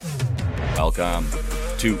Welcome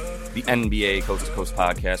to the NBA Coast to Coast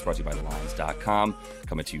podcast brought to you by TheLines.com.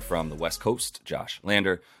 Coming to you from the West Coast, Josh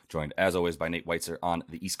Lander, joined as always by Nate Weitzer on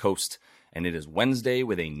the East Coast. And it is Wednesday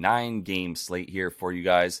with a 9-game slate here for you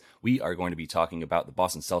guys. We are going to be talking about the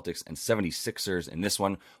Boston Celtics and 76ers in this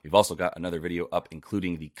one. We've also got another video up,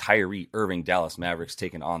 including the Kyrie Irving Dallas Mavericks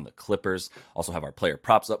taking on the Clippers. Also have our player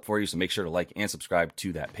props up for you, so make sure to like and subscribe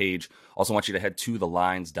to that page. Also want you to head to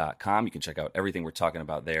thelines.com. You can check out everything we're talking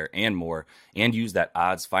about there and more, and use that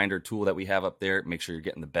odds finder tool that we have up there. Make sure you're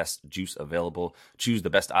getting the best juice available. Choose the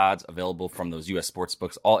best odds available from those U.S. sports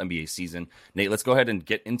books all NBA season. Nate, let's go ahead and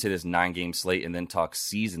get into this 9-game slate and then talk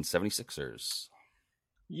season 76ers.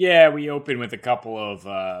 Yeah, we open with a couple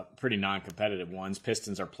of pretty non-competitive ones.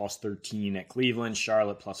 Pistons are plus 13 at Cleveland,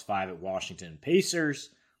 Charlotte plus 5 at Washington,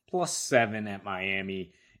 Pacers plus 7 at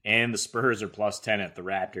Miami, and the Spurs are plus 10 at the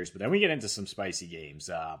Raptors. But then we get into some spicy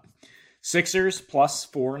games. Sixers plus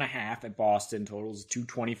 4.5 at Boston, totals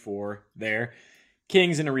 224 there.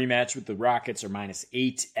 Kings in a rematch with the Rockets are minus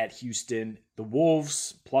 8 at Houston. The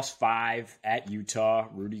Wolves plus 5 at Utah.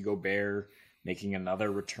 Rudy Gobert making another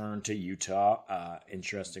return to Utah.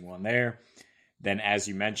 Interesting one there. Then, as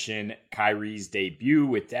you mentioned, Kyrie's debut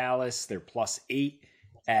with Dallas. They're plus 8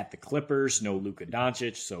 at the Clippers. No Luka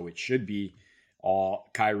Doncic, so it should be all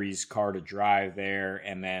Kyrie's car to drive there.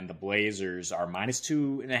 And then the Blazers are minus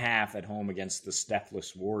 2.5 at home against the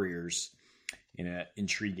Stephless Warriors in an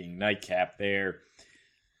intriguing nightcap there.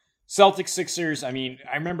 Celtics Sixers, I mean,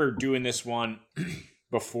 I remember doing this one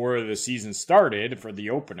before the season started for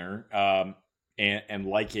the opener and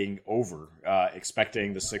liking over,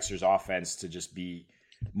 expecting the Sixers offense to just be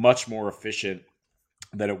much more efficient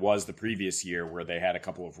than it was the previous year, where they had a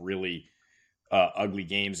couple of really ugly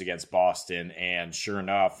games against Boston. And sure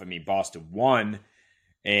enough, I mean, Boston won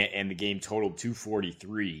and the game totaled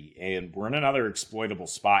 243. And we're in another exploitable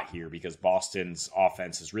spot here because Boston's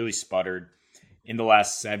offense has really sputtered in the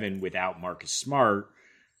last 7 without Marcus Smart,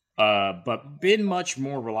 but been much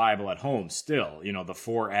more reliable at home still. You know, the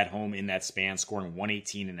 4 at home in that span, scoring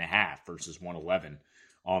 118.5 versus 111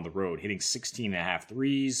 on the road, hitting 16.5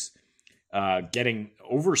 threes, getting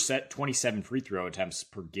overset 27 free throw attempts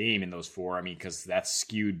per game in those 4. I mean, because that's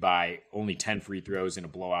skewed by only 10 free throws in a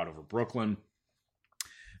blowout over Brooklyn.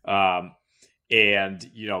 And,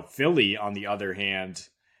 you know, Philly, on the other hand,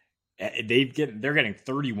 they're getting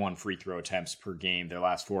 31 free throw attempts per game their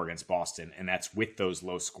last 4 against Boston, and that's with those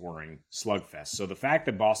low-scoring slugfests. So the fact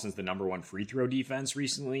that Boston's the number 1 free throw defense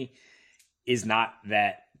recently is not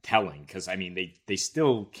that telling, because, I mean, they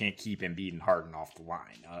still can't keep Embiid and Harden off the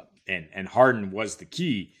line. And Harden was the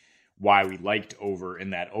key why we liked over in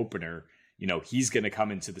that opener. You know, he's going to come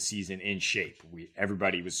into the season in shape.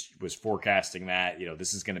 Everybody was forecasting that. You know,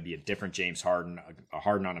 this is going to be a different James Harden, a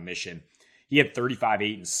Harden on a mission. He had 35,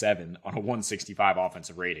 8, and 7 on a 165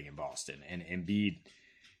 offensive rating in Boston. And Embiid,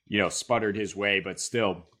 you know, sputtered his way, but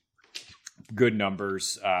still good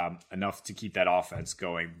numbers, enough to keep that offense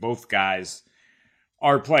going. Both guys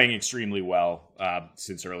are playing extremely well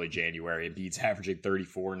since early January. Embiid's averaging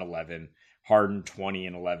 34 and 11, Harden 20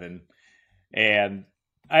 and 11. And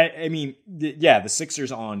I mean, the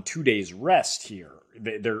Sixers on 2 days rest here.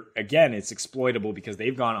 They're again, it's exploitable because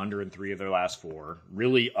they've gone under in 3 of their last 4.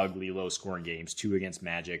 Really ugly, low-scoring games. 2 against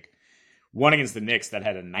Magic, 1 against the Knicks that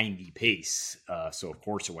had a 90 pace. So of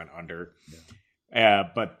course it went under. Yeah.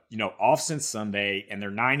 But you know, off since Sunday, and they're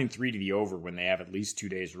 9-3 to the over when they have at least 2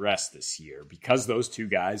 days rest this year, because those 2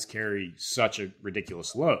 guys carry such a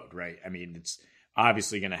ridiculous load, right? I mean, it's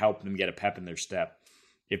obviously going to help them get a pep in their step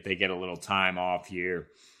if they get a little time off here.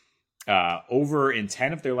 Over in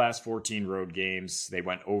 10 of their last 14 road games. They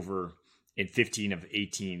went over in 15 of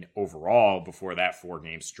 18 overall before that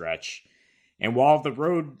 4-game stretch. And while the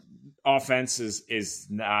road offense is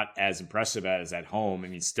not as impressive as at home, I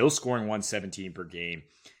mean, still scoring 117 per game.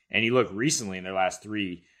 And you look recently in their last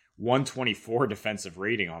 3, 124 defensive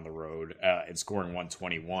rating on the road and scoring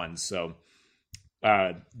 121. So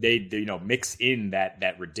they you know, mix in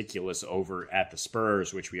that ridiculous over at the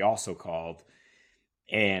Spurs, which we also called.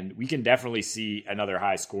 And we can definitely see another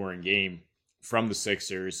high-scoring game from the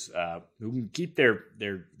Sixers, who can keep their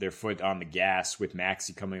foot on the gas with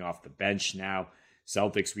Maxey coming off the bench now.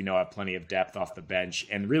 Celtics, we know, have plenty of depth off the bench.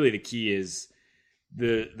 And really the key is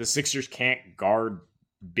the Sixers can't guard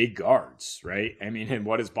big guards, right? I mean, and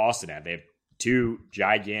what does Boston have? They have 2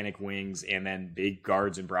 gigantic wings and then big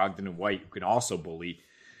guards in Brogdon and White, who can also bully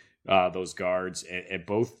those guards. And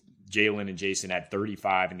both Jalen and Jason had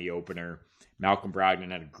 35 in the opener. Malcolm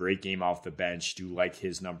Brogdon had a great game off the bench. Do like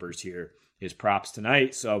his numbers here, his props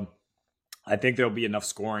tonight. So I think there'll be enough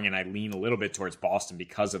scoring, and I lean a little bit towards Boston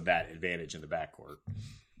because of that advantage in the backcourt.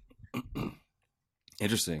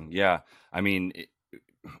 Interesting. Yeah. I mean,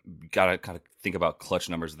 gotta kind of think about clutch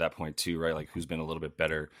numbers at that point too, right? Like who's been a little bit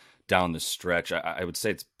better down the stretch. I would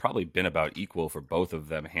say it's probably been about equal for both of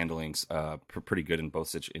them, handling pretty good in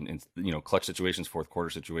both in clutch situations, fourth quarter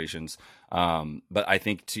situations. But I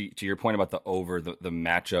think to your point about the over, the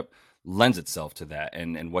matchup lends itself to that,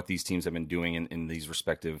 and what these teams have been doing in these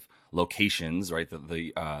respective locations, right?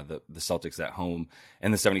 The Celtics at home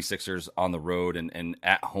and the 76ers on the road, and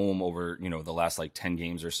at home over the last like 10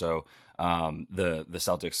 games or so. The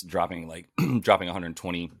Celtics dropping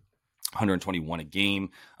 121 a game.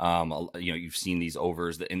 You've seen these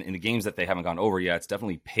overs in the games that they haven't gone over yet. It's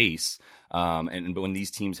definitely pace. But when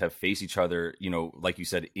these teams have faced each other, like you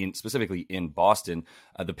said, specifically in Boston,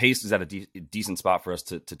 the pace is at a decent spot for us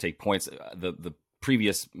to take points. The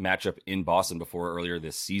previous matchup in Boston before earlier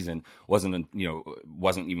this season wasn't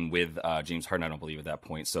even with James Harden, I don't believe, at that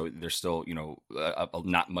point. So there's still,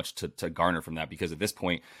 not much to garner from that, because at this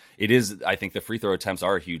point it is, I think the free throw attempts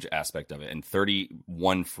are a huge aspect of it. And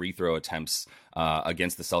 31 free throw attempts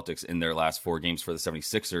against the Celtics in their last 4 games for the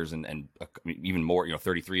 76ers, and even more,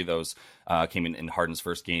 33 of those came in Harden's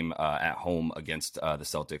first game at home against the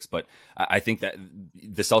Celtics. But I think that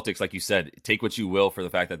the Celtics, like you said, take what you will for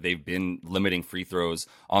the fact that they've been limiting free throws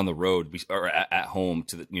on the road or at home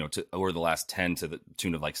to over the last 10 to the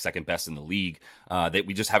tune of like second best in the league.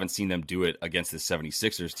 We just haven't seen them do it against the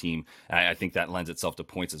 76ers team. And I think that lends itself to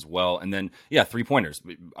points as well. And then, 3-pointers.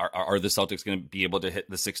 Are the Celtics going to be able to hit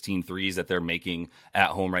the 16 threes that they're making at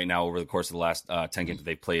home right now over the course of the last 10 games that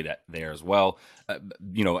they've played there as well?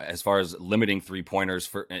 As far as limiting 3-pointers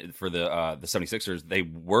for the 76ers, they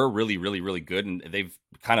were really, really, really good, and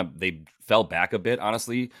they fell back a bit,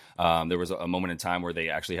 honestly. There was a moment in time where they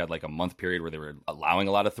actually had like a month period where they were allowing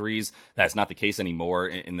a lot of threes. That's not the case anymore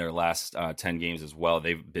in their last 10 games as well.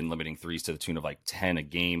 They've been limiting threes to the tune of like 10 a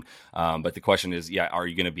game. But the question is, are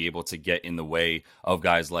you going to be able to get in the way of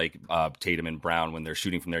guys like Tatum and Brown when they're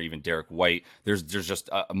shooting from there? Even Derek White, there's just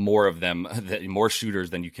more of them, more shooters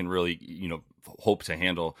than you can really, hope to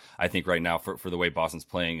handle, I think, right now for the way Boston's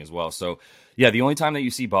playing as well. So the only time that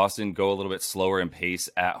you see Boston go a little bit slower in pace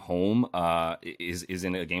at home is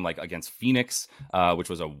in a game like against Phoenix, which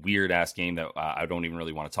was a weird ass game that I don't even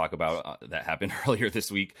really want to talk about that happened earlier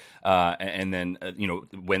this week. And then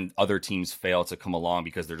when other teams fail to come along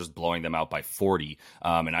because they're just blowing them out by 40.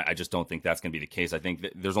 And I just don't think that's going to be the case. I think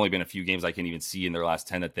that there's only been a few games I can even see in their last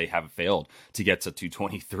 10 that they have failed to get to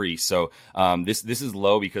 223. So this is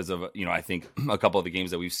low because of, I think a couple of the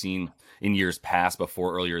games that we've seen in years past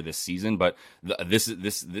before earlier this season, but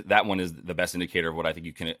that one is the best indicator of what I think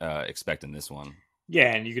you can expect in this one.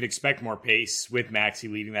 Yeah, and you could expect more pace with Maxey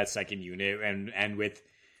leading that second unit, and with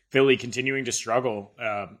Philly continuing to struggle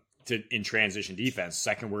in transition defense,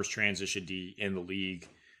 second worst transition D in the league,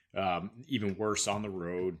 even worse on the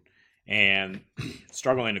road, and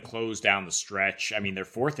struggling to close down the stretch. I mean, they're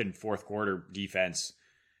fourth in fourth quarter defense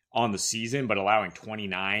on the season, but allowing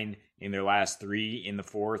 29 in their last 3 in the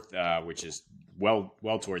fourth, which is well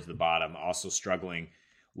towards the bottom. Also struggling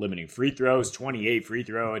limiting free throws, 28 free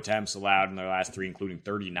throw attempts allowed in their last 3, including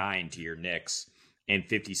 39 to your Knicks, and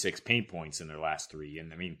 56 paint points in their last 3.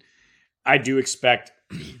 And I mean, I do expect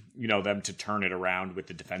them to turn it around with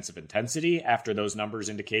the defensive intensity after those numbers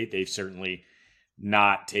indicate. They've certainly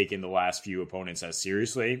not taken the last few opponents as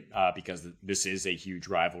seriously because this is a huge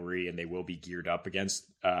rivalry and they will be geared up against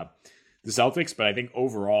the Celtics. But I think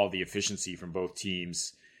overall the efficiency from both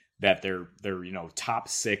teams, that they're top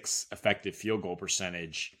 6 effective field goal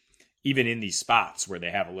percentage, even in these spots where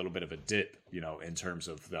they have a little bit of a dip, in terms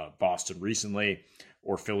of Boston recently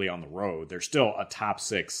or Philly on the road, they're still a top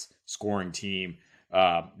 6 scoring team.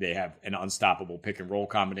 They have an unstoppable pick and roll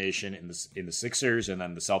combination in the Sixers, and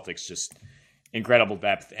then the Celtics just incredible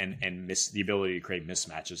depth and the ability to create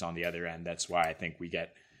mismatches on the other end. That's why I think we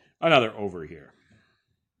get another over here.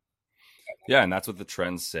 Yeah, and that's what the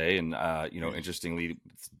trends say. And, interestingly,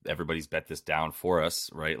 everybody's bet this down for us,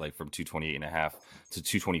 right? Like from 228.5 to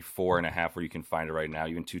 224.5, where you can find it right now,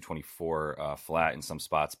 even 224 flat in some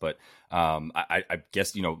spots. But I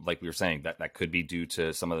guess, like we were saying, that could be due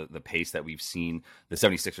to some of the pace that we've seen the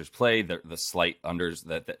 76ers play, the slight unders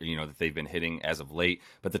that they've been hitting as of late.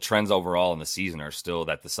 But the trends overall in the season are still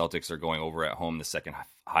that the Celtics are going over at home the second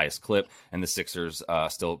highest clip, and the Sixers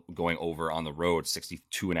still going over on the road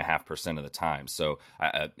 62.5% of the time. So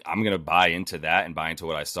I'm going to buy into that and buy into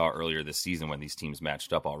what I saw earlier this season when these teams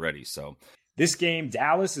matched up already. So this game,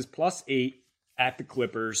 Dallas is +8 at the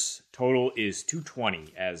Clippers. Total is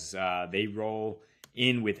 220 as they roll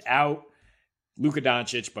in without Luka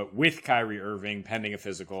Doncic, but with Kyrie Irving pending a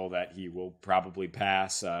physical that he will probably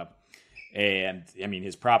pass. And I mean,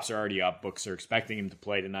 his props are already up. Books are expecting him to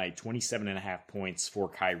play tonight. 27.5 points for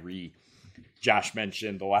Kyrie. Josh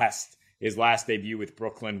mentioned his last debut with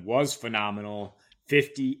Brooklyn was phenomenal.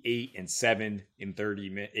 58-7 in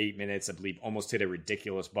 38 minutes. I believe almost hit a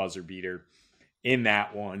ridiculous buzzer beater in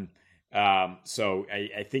that one. So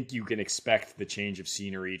I think you can expect the change of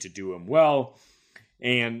scenery to do him well.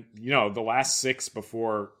 And, the last 6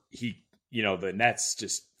 before the Nets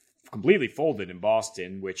just completely folded in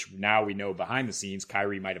Boston, which now we know behind the scenes,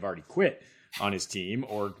 Kyrie might have already quit on his team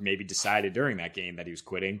or maybe decided during that game that he was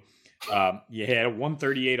quitting. He had a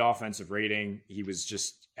 138 offensive rating. He was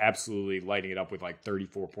just absolutely lighting it up with like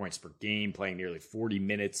 34 points per game, playing nearly 40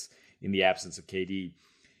 minutes in the absence of KD.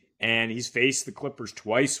 And he's faced the Clippers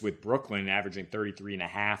twice with Brooklyn, averaging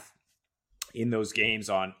 33.5 in those games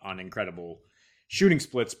on incredible shooting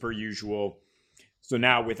splits per usual. So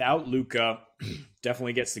now without Luka,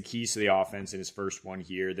 definitely gets the keys to the offense in his first one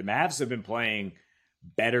here. The Mavs have been playing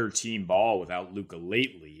better team ball without Luka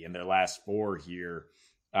lately in their last 4 here.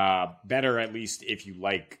 Better, at least if you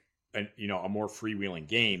like a more freewheeling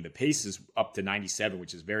game. The pace is up to 97,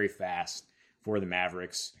 which is very fast for the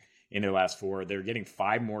Mavericks in their last 4. They're getting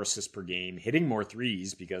 5 more assists per game, hitting more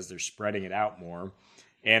threes because they're spreading it out more.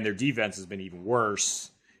 And their defense has been even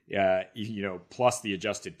worse. Plus the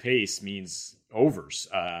adjusted pace means overs.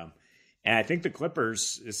 And I think the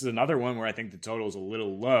Clippers, this is another one where I think the total is a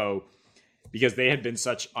little low because they had been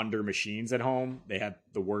such under machines at home. They had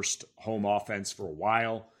the worst home offense for a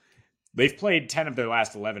while. They've played 10 of their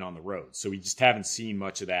last 11 on the road. So we just haven't seen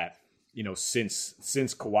much of that, since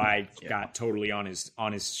Kawhi got totally on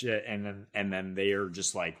his shit. And then they are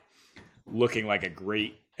just like looking like a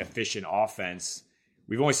great, efficient offense.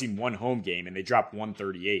 We've only seen one home game, and they dropped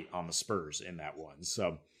 138 on the Spurs in that one.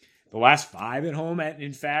 So the last 5 at home,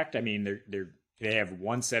 in fact, I mean, they have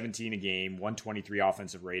 117 a game, 123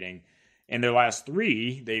 offensive rating. And their last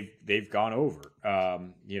 3, they've gone over,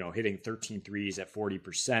 hitting 13 threes at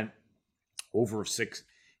 40%, over 6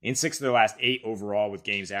 in 6 of their last 8 overall, with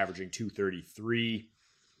games averaging 233.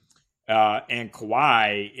 And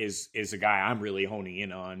Kawhi is a guy I'm really honing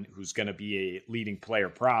in on, who's going to be a leading player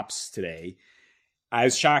props today. I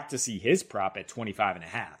was shocked to see his prop at 25.5.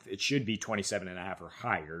 It should be 27.5 or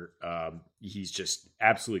higher. He's just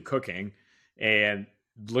absolutely cooking. And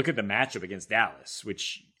look at the matchup against Dallas,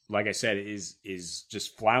 which, like I said, is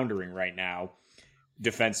just floundering right now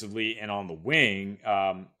defensively and on the wing.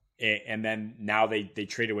 And then now they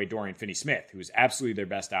trade away Dorian Finney-Smith, who is absolutely their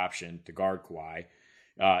best option to guard Kawhi.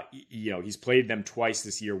 He's played them twice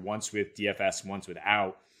this year, once with DFS, once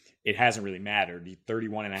without. It hasn't really mattered.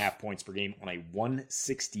 31.5 points per game on a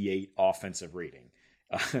 168 offensive rating.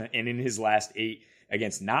 And in his last 8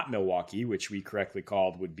 against not Milwaukee, which we correctly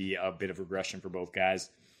called would be a bit of regression for both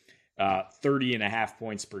guys, 30.5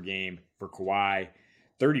 points per game for Kawhi.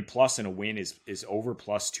 30 plus in a win is over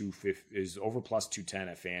plus 210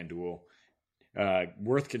 at FanDuel.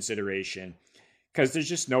 Worth consideration because there's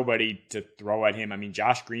just nobody to throw at him. I mean,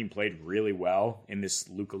 Josh Green played really well in this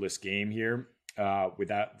Luka-less game here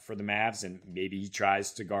for the Mavs, and maybe he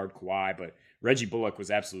tries to guard Kawhi, but Reggie Bullock was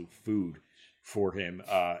absolute food for him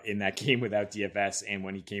in that game without DFS and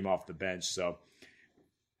when he came off the bench. So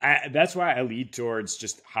that's why I lead towards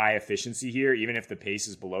just high efficiency here. Even if the pace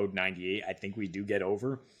is below 98, I think we do get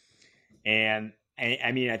over. And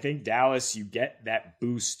I mean, I think Dallas, you get that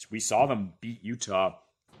boost. We saw them beat Utah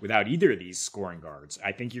without either of these scoring guards.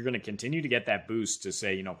 I think you're going to continue to get that boost to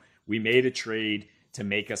say, we made a trade to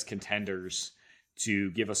make us contenders,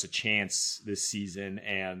 to give us a chance this season.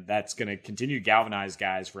 And that's going to continue to galvanize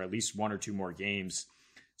guys for at least 1 or 2 more games.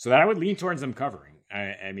 So that I would lean towards them covering.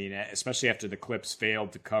 I mean, especially after the Clips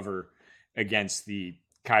failed to cover against the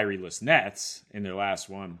Kyrie-less Nets in their last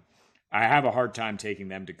one. I have a hard time taking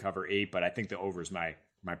them to cover 8, but I think the over is my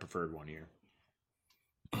preferred one here.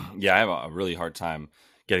 Yeah, I have a really hard time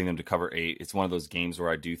getting them to cover 8. It's one of those games where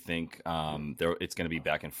I do think it's going to be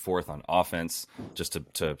back and forth on offense, just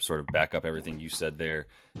to sort of back up everything you said there.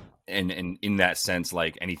 And in that sense,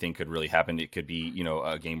 like, anything could really happen. It could be,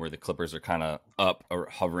 a game where the Clippers are kind of up or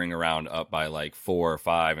hovering around up by like 4 or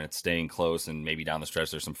 5 and it's staying close, and maybe down the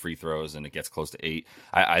stretch there's some free throws and it gets close to 8.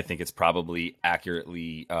 I think it's probably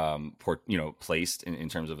accurately placed in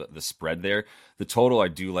terms of the spread there. The total, I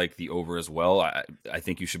do like the over as well. I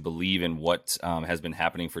think you should believe in what has been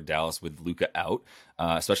happening for Dallas with Luka out,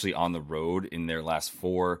 especially on the road in their last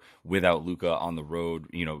 4 without Luka on the road.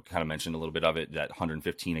 Kind of mentioned a little bit of it, that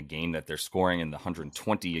 115 a game that they're scoring and the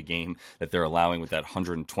 120 a game that they're allowing with that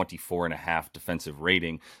 124.5 defensive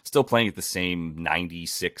rating, still playing at the same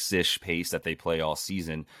 96-ish pace that they play all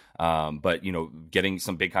season. But, getting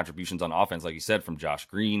some big contributions on offense, like you said, from Josh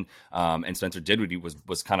Green, and Spencer Dinwiddie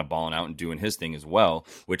was kind of balling out and doing his thing as well,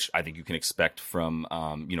 which I think you can expect from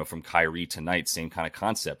Kyrie tonight. Same kind of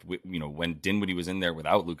concept. When Dinwiddie was in there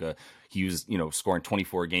without Luka, he was, scoring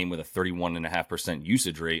 24 a game with a 31.5%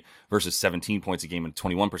 usage rate versus 17 points a game and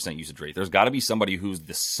 21% usage rate. There's got to be somebody who's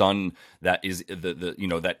the sun that is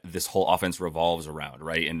that this whole offense revolves around,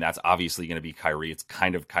 right? And that's obviously going to be Kyrie. It's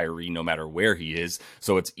kind of Kyrie no matter where he is.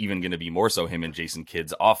 So it's even going to be more so him and Jason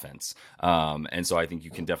Kidd's offense. And so I think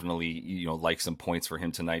you can definitely, like some points for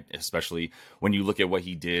him tonight, especially when you look at what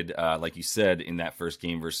he did, like you said, in that first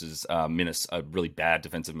game versus a really bad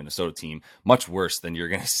defensive Minnesota team, much worse than you're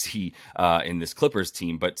going to see in this Clippers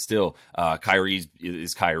team. But still, Kyrie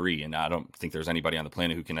is Kyrie, and I don't think there's anybody on the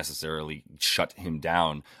planet who can necessarily shut him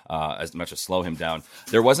down as much as slow him down.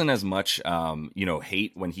 There wasn't as much,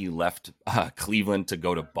 hate when he left Cleveland to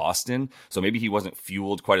go to Boston, so maybe he wasn't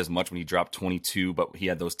fueled quite as much when he dropped 22, but he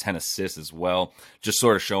had those 10 assists as well, just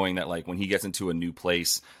sort of showing that like when he gets into a new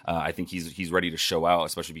place, I think he's ready to show out,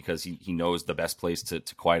 especially because he knows the best place to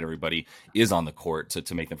quiet everybody is on the court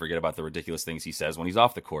to make them forget about the ridiculous things he says when he's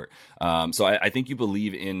off the court. So I think you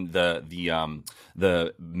believe in the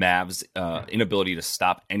Mavs inability to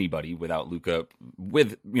stop anybody without Luka.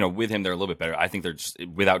 With him, they're a little bit better. I think they're just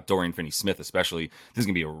without Dorian Finney-Smith, especially. This is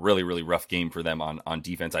going to be a really, really rough game for them on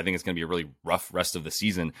defense. I think it's going to be a really rough rest of the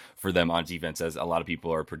season for them on defense, as a lot of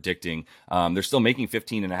people are predicting. They're still making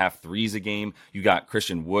 15.5 threes a game. You got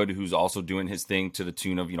Christian Wood, who's also doing his thing to the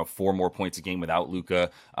tune of 4 more points a game without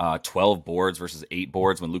Luka. 12 boards versus 8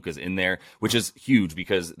 boards when Luka's in there, which is huge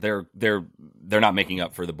because they're not making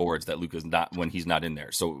up for the boards that Luka's not when he's not in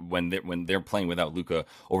there. So when they're playing without Luka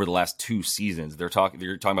over the last 2 seasons, you're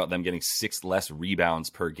talking about them getting 6 less rebounds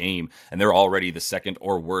per game, and they're already the second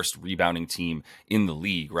or worst rebounding team in the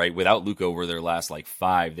league, right? Without Luka over their last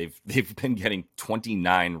 5, they've been getting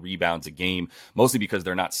 29 rebounds a game, mostly because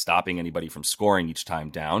they're not stopping anybody from scoring each time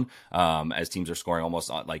down, as teams are scoring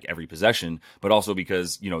almost every possession, but also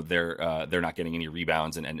because they're not getting any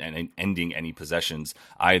rebounds and ending any possessions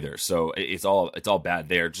either. So it's all bad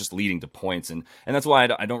there, just leading to points, and that's why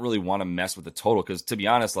I don't really want to mess with the total, because to be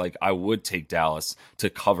honest, I would take Dallas to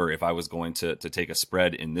cover if I was going to take a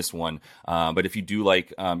spread in this one. But if you do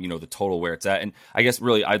the total where it's at, and I guess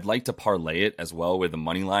really I'd like to parlay it as well with the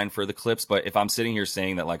money line for the Clips. But if I'm sitting here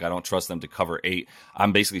saying that I don't trust them to cover 8,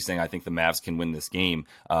 I'm basically saying I think the Mavs can win this game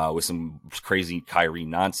with some crazy Kyrie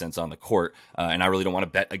nonsense on the court, and I really don't want to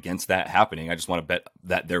bet against that happening. I just want to bet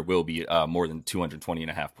that there will be more than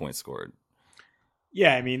 220.5 points scored.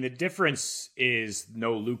 Yeah, I mean, the difference is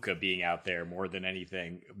no Luka being out there more than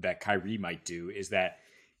anything that Kyrie might do is that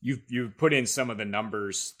you've put in some of the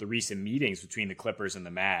numbers, the recent meetings between the Clippers and the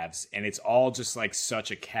Mavs, and it's all just such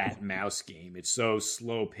a cat and mouse game. It's so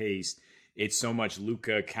slow paced. It's so much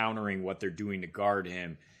Luka countering what they're doing to guard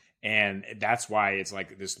him. And that's why it's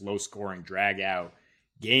this low scoring drag out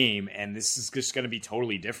game. And this is just going to be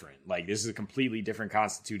totally different. This is a completely different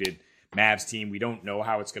constituted Mavs team. We don't know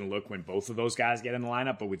how it's going to look when both of those guys get in the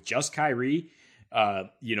lineup, but with just Kyrie,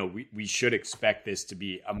 we should expect this to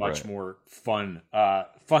be a much more fun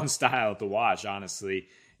style to watch, honestly,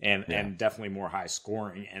 and definitely more high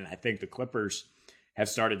scoring. And I think the Clippers have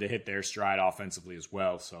started to hit their stride offensively as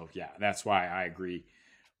well. So yeah, that's why I agree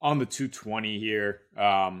on the 220 here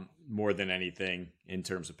more than anything in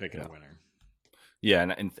terms of picking a winner.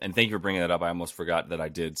 Yeah, and thank you for bringing that up. I almost forgot that I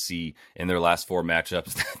did see in their last 4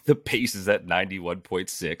 matchups the pace is at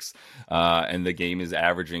 91.6, and the game is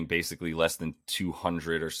averaging basically less than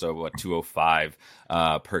 200 or so, 205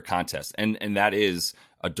 per contest, and that is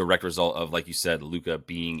a direct result of, like you said, Luka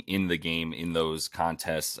being in the game in those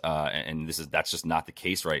contests, and that's just not the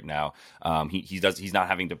case right now. He's not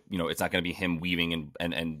having to, it's not going to be him weaving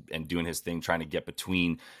and doing his thing, trying to get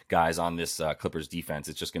between guys on this Clippers defense.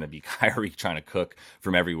 It's just going to be Kyrie trying to cook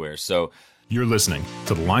from everywhere. So you're listening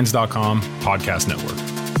to the Lines.com podcast network.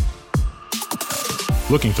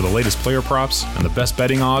 Looking for the latest player props and the best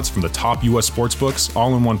betting odds from the top U.S. sportsbooks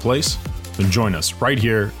all in one place? Then join us right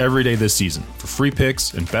here every day this season for free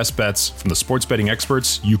picks and best bets from the sports betting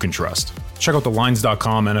experts you can trust. Check out the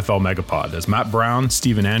Lines.com NFL Megapod as Matt Brown,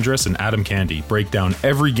 Steven Andress, and Adam Candy break down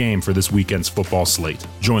every game for this weekend's football slate.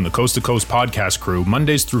 Join the Coast to Coast podcast crew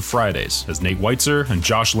Mondays through Fridays as Nate Weitzer and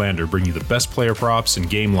Josh Lander bring you the best player props and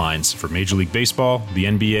game lines for Major League Baseball, the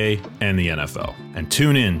NBA, and the NFL. And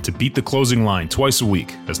tune in to Beat the Closing Line twice a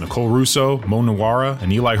week as Nicole Russo, Mo Nawara,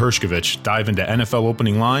 and Eli Hershkovich dive into NFL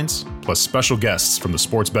opening lines, plus special guests from the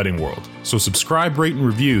sports betting world. So subscribe, rate, and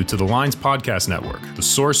review to the Lines Podcast Network, the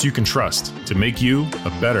source you can trust to make you a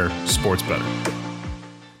better sports bettor.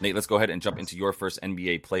 Nate, let's go ahead and jump into your first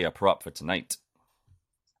NBA play prop for tonight.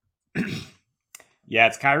 Yeah,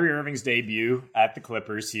 it's Kyrie Irving's debut at the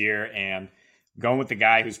Clippers here, and going with the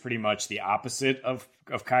guy who's pretty much the opposite of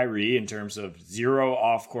Kyrie in terms of zero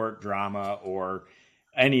off-court drama or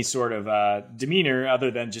any sort of demeanor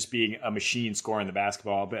other than just being a machine scoring the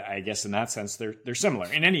basketball. But I guess in that sense, they're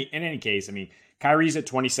similar. In any case, I mean, Kyrie's at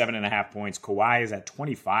 27.5 points. Kawhi is at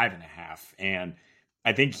 25.5. And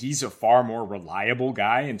I think he's a far more reliable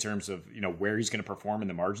guy in terms of, where he's going to perform in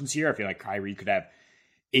the margins here. I feel like Kyrie could have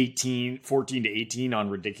 14 to 18 on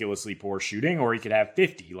ridiculously poor shooting, or he could have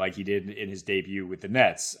 50 like he did in his debut with the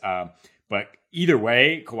Nets. But either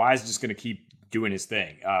way, Kawhi's just going to keep doing his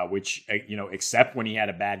thing, which, except when he had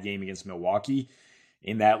a bad game against Milwaukee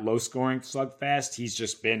in that low-scoring slugfest, he's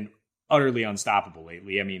just been utterly unstoppable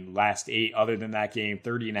lately. I mean, last 8, other than that game,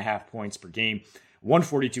 30.5 points per game,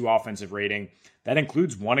 142 offensive rating. That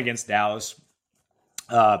includes one against Dallas.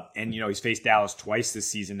 And he's faced Dallas twice this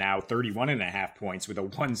season now, 31.5 points with a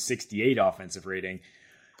 168 offensive rating.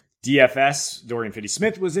 DFS, Dorian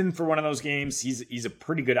Finney-Smith, was in for one of those games. He's a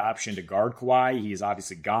pretty good option to guard Kawhi. He is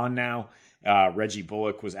obviously gone now. Reggie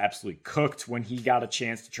Bullock was absolutely cooked when he got a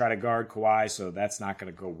chance to try to guard Kawhi, so that's not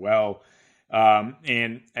going to go well.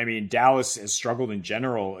 And I mean, Dallas has struggled in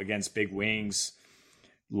general against big wings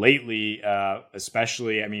lately,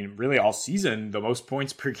 especially, I mean, really all season, the most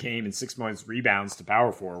points per game and 6 most rebounds to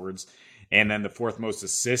power forwards, and then the 4th most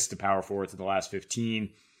assists to power forwards in the last 15.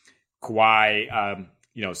 Kawhi,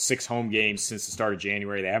 6 home games since the start of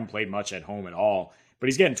January. They haven't played much at home at all, but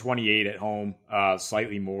he's getting 28 at home,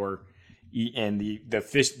 slightly more. And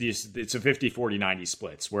it's a 50-40-90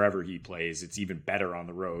 splits wherever he plays. It's even better on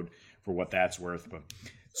the road for what that's worth. But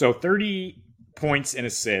so 30 points and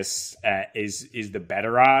assists is the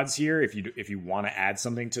better odds here if you want to add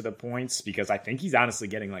something to the points, because I think he's honestly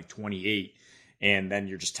getting like 28, and then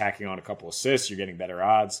you're just tacking on a couple assists, you're getting better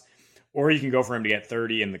odds. Or you can go for him to get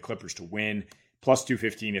 30 and the Clippers to win, plus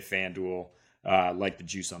 215 at FanDuel. Like the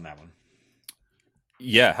juice on that one.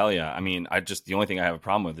 Yeah, hell yeah. I mean, the only thing I have a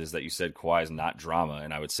problem with is that you said Kawhi is not drama,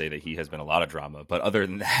 and I would say that he has been a lot of drama. But other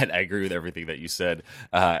than that, I agree with everything that you said,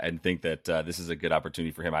 and think that this is a good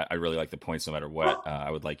opportunity for him. I really like the points no matter what. I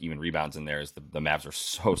would like even rebounds in there, as the Mavs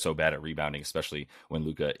are so bad at rebounding, especially when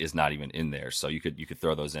Luka is not even in there. So you could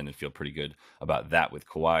throw those in and feel pretty good about that with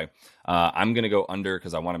Kawhi. I'm going to go under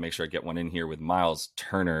because I want to make sure I get one in here with Miles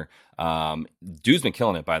Turner. Dude's been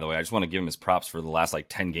killing it, by the way. I just want to give him his props for the last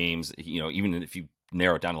 10 games. Even if you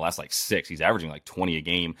narrow it down to the last 6, he's averaging 20 a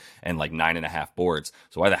game and 9.5 boards.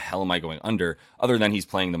 So why the hell am I going under, other than he's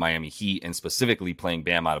playing the Miami Heat and specifically playing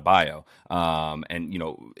Bam Adebayo, and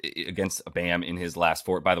against Bam in his last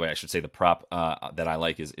 4. By the way, I should say the prop that I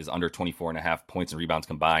like is under 24.5 points and rebounds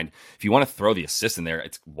combined. If you want to throw the assist in there,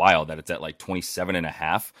 it's wild that it's at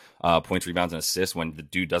 27.5 points, rebounds, and assists when the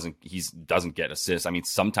dude doesn't get assists. I mean,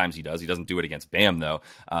 sometimes he does. He doesn't do it against Bam though.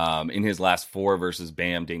 In his last 4 versus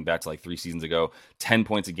Bam, dating back to 3 seasons ago, 10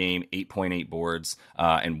 points a game, 8.8 boards,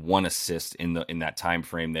 and 1 assist in that time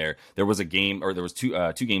frame there. There was a game, or there was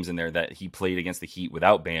two games in there that he played against the Heat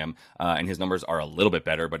without Bam, and his numbers are a little bit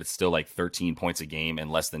better, but it's still 13 points a game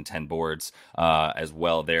and less than 10 boards as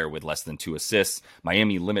well there, with less than 2 assists.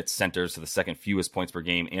 Miami limits centers to the second fewest points per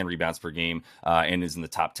game and rebounds per game, and is in the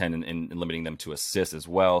top 10 in limiting them to assists as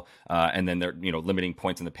well. And then they're limiting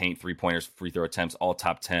points in the paint, 3-pointers, free throw attempts, all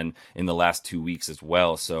top 10 in the last 2 weeks as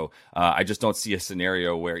well. So I just don't see a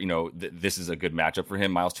scenario where this is a good matchup for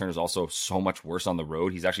him. Miles Turner is also so much worse on the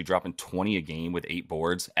road. He's actually dropping 20 a game with 8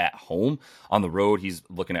 boards at home. On the road, he's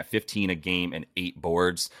looking at 15 a game and 8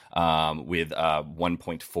 boards with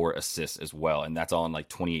 1.4 assists as well, and that's all in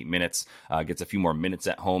 28 minutes. Gets a few more minutes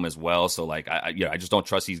at home as well. So I just don't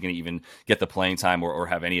trust he's going to even get the playing time or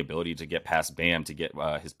have any ability to get past Bam to get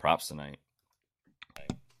his props tonight.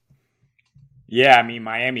 Yeah, I mean,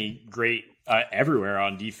 Miami, great everywhere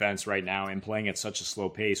on defense right now and playing at such a slow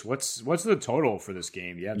pace. What's the total for this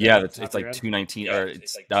game? Yeah, it's 219 or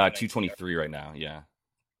it's 223 right now. Yeah,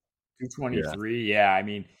 223. Yeah, I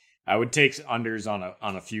mean, I would take unders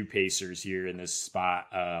on a few Pacers here in this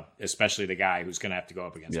spot, especially the guy who's going to have to go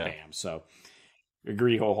up against Bam. So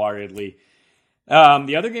agree wholeheartedly.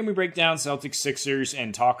 The other game we break down, Celtics-Sixers,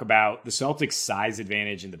 and talk about the Celtics' size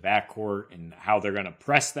advantage in the backcourt and how they're going to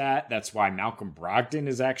press that. That's why Malcolm Brogdon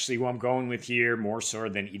is actually who I'm going with here, more so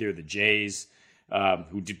than either of the Jays,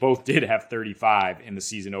 who both did have 35 in the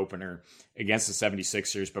season opener against the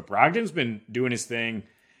 76ers. But Brogdon's been doing his thing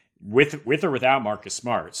with or without Marcus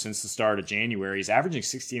Smart since the start of January. He's averaging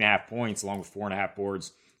 16.5 points along with 4.5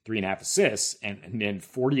 boards, 3.5 assists, and then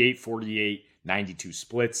 48, 48, 92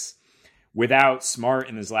 splits. Without Smart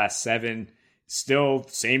in his last 7, still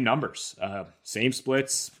same numbers, same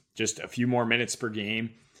splits, just a few more minutes per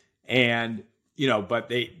game. And, but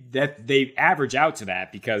they average out to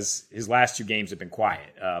that because his last 2 games have been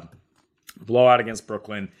quiet. Blowout against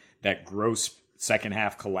Brooklyn, that gross second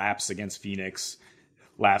half collapse against Phoenix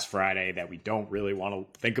last Friday that we don't really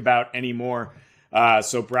want to think about anymore.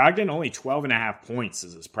 So Brogdon only 12.5 points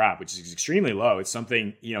as his prop, which is extremely low. It's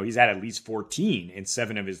something, he's had at least 14 in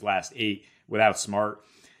 7 of his last 8 without Smart,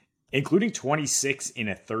 including 26 in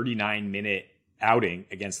a 39-minute outing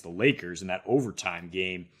against the Lakers in that overtime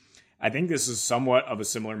game. I think this is somewhat of a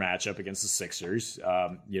similar matchup against the Sixers.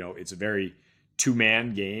 It's a very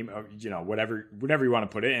 2-man game, whatever you want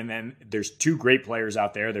to put it. And then there's 2 great players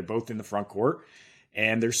out there. They're both in the front court,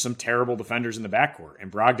 and there's some terrible defenders in the backcourt.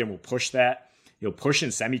 And Brogdon will push that. He'll push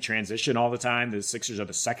in semi-transition all the time. The Sixers are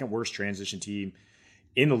the second worst transition team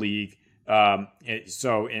in the league. So,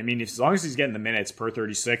 as long as he's getting the minutes per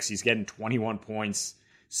 36, he's getting 21 points,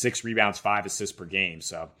 6 rebounds, 5 assists per game.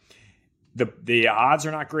 So the odds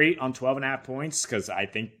are not great on 12.5 points because I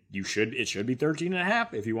think it should be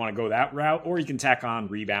 13.5 if you want to go that route, or you can tack on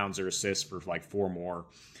rebounds or assists for like 4 more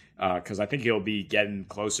because I think he'll be getting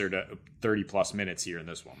closer to 30-plus minutes here in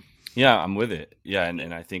this one. Yeah, I'm with it. Yeah,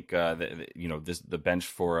 and I think the bench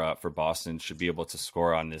for Boston should be able to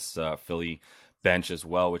score on this Philly bench as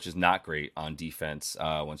well, which is not great on defense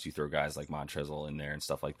once you throw guys like Montrezl in there and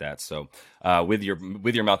stuff like that. So with your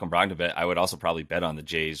Malcolm Brogdon bet, I would also probably bet on the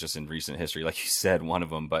Jays just in recent history, like you said, one of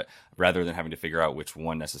them. But rather than having to figure out which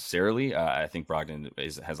one necessarily, I think Brogdon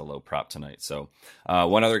has a low prop tonight. So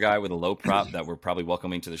one other guy with a low prop that we're probably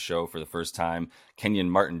welcoming to the show for the first time, Kenyon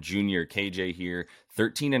Martin Jr., KJ here.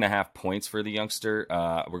 13.5 points for the youngster.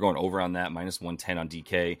 We're going over on that, -110 on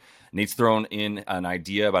DK. Nate's thrown in an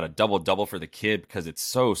idea about a double-double for the kid because it's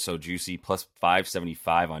so juicy, plus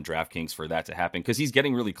 575 on DraftKings for that to happen because he's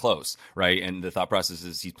getting really close, right? And the thought process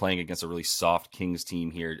is he's playing against a really soft Kings team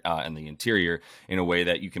here in the interior in a way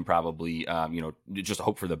that you can probably, just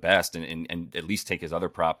hope for the best and at least take his other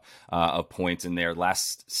prop of points in there.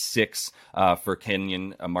 Last 6 for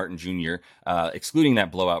Kenyon Martin Jr., excluding that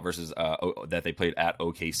blowout versus that they played at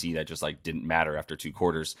OKC that just didn't matter after 2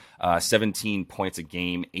 quarters. 17 points a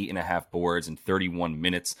game, 8.5 boards in 31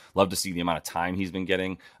 minutes. Love to see the amount of time he's been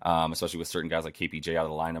getting, especially with certain guys like KPJ out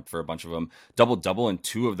of the lineup for a bunch of them. Double-double in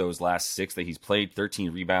 2 of those last 6 that he's played.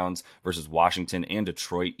 13 rebounds versus Washington and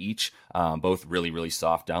Detroit each. Both really, really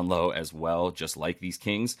soft down low as well, just like these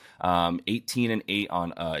Kings. 18 and 8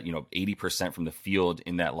 on 80% from the field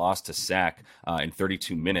in that loss to Sac in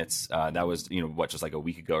 32 minutes. That was just like a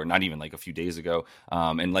week ago, or not even like a few days ago.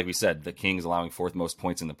 And like we said, the Kings allowing 4th most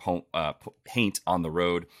points in the paint on the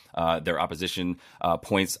road. Their opposition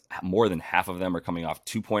points, more than half of them are coming off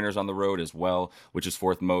 2-pointers on the road as well, which is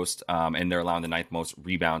 4th most. And they're allowing the 9th most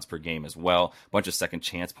rebounds per game as well. A bunch of second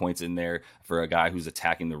chance points in there for a guy who's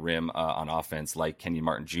attacking the rim on offense like Kenyon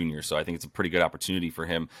Martin Jr. So I think it's a pretty good opportunity for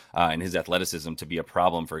him and his athleticism to be a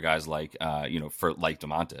problem for guys like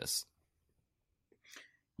Domantas.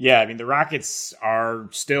 Yeah, the Rockets are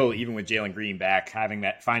still, even with Jalen Green back, finding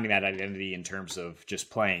that identity in terms of just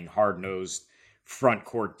playing hard-nosed front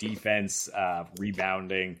court defense,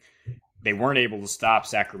 rebounding. They weren't able to stop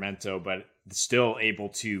Sacramento, but still able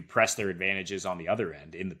to press their advantages on the other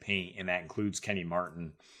end in the paint, and that includes Kenny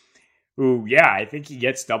Martin, who, I think he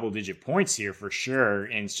gets double-digit points here for sure,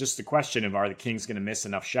 and it's just a question of, are the Kings going to miss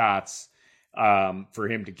enough shots for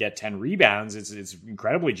him to get 10 rebounds? It's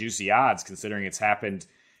incredibly juicy odds, considering it's happened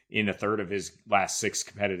in a third of his last 6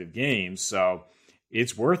 competitive games. So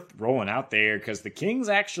it's worth rolling out there because the Kings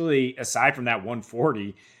actually, aside from that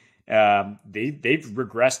 140, they've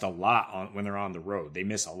regressed a lot when they're on the road. They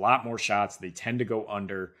miss a lot more shots. They tend to go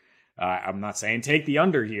under. I'm not saying take the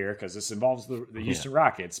under here because this involves the Houston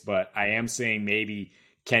Rockets, but I am saying maybe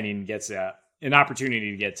Kenyon gets an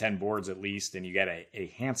opportunity to get 10 boards at least, and you get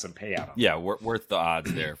a handsome payout. Yeah, worth the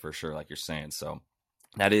odds there for sure, like you're saying. So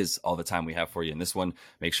that is all the time we have for you in this one.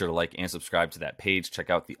 Make sure to like and subscribe to that page. Check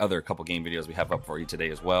out the other couple game videos we have up for you today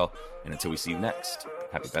as well. And until we see you next,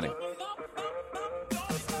 happy betting.